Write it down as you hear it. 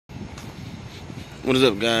What is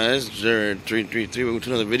up, guys? Jared333. Welcome to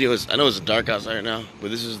another video. I know it's dark outside right now,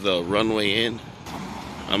 but this is the Runway Inn.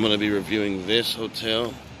 I'm gonna be reviewing this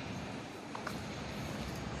hotel,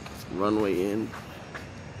 Runway Inn.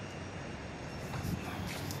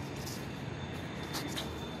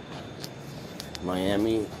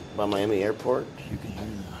 Miami, by Miami Airport. You can hear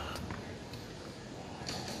that.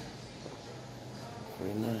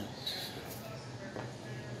 Very nice.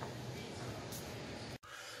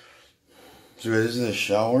 So this is a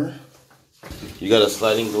shower. You got a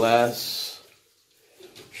sliding glass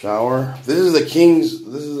shower. This is the king's.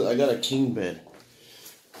 I got a king bed.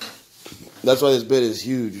 That's why this bed is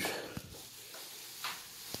huge.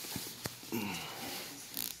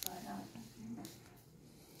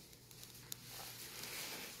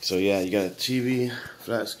 So yeah, you got a TV,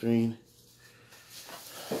 flat screen.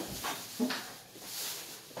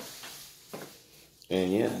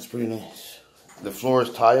 And yeah, it's pretty nice. The floor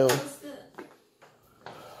is tile.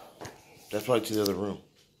 That's probably to the other room.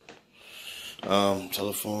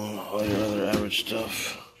 Telephone, all your other average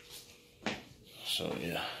stuff. So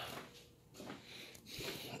yeah.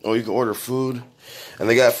 Oh, you can order food. And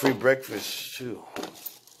they got free breakfast too.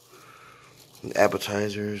 And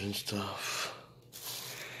appetizers and stuff.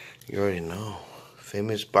 You already know.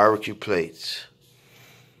 Famous barbecue plates.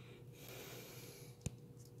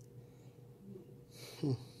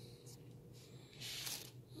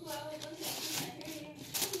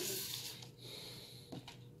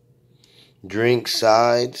 Drink,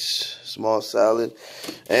 sides, small salad,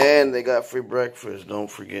 and they got free breakfast, don't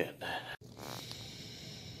forget.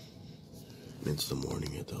 It's the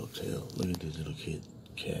morning at the hotel. Look at these little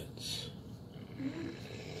cats.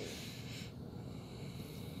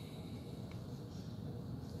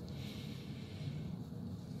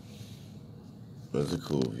 That's a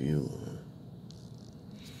cool view.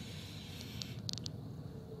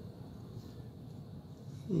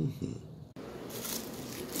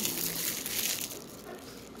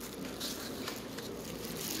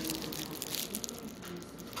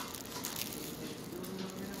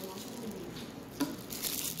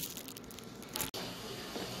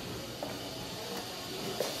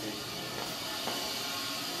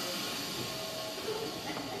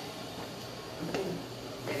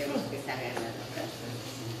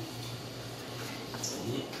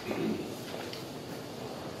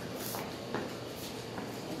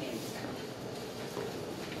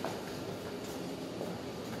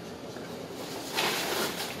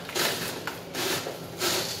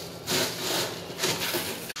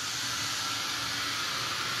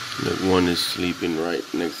 Look, one is sleeping right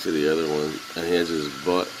next to the other one, and he has his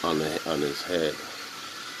butt on his head.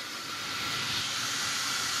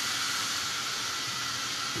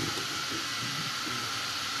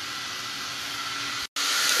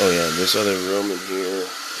 Oh yeah, this other room in here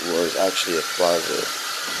was actually a closet.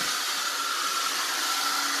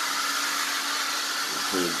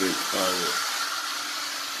 Pretty big closet.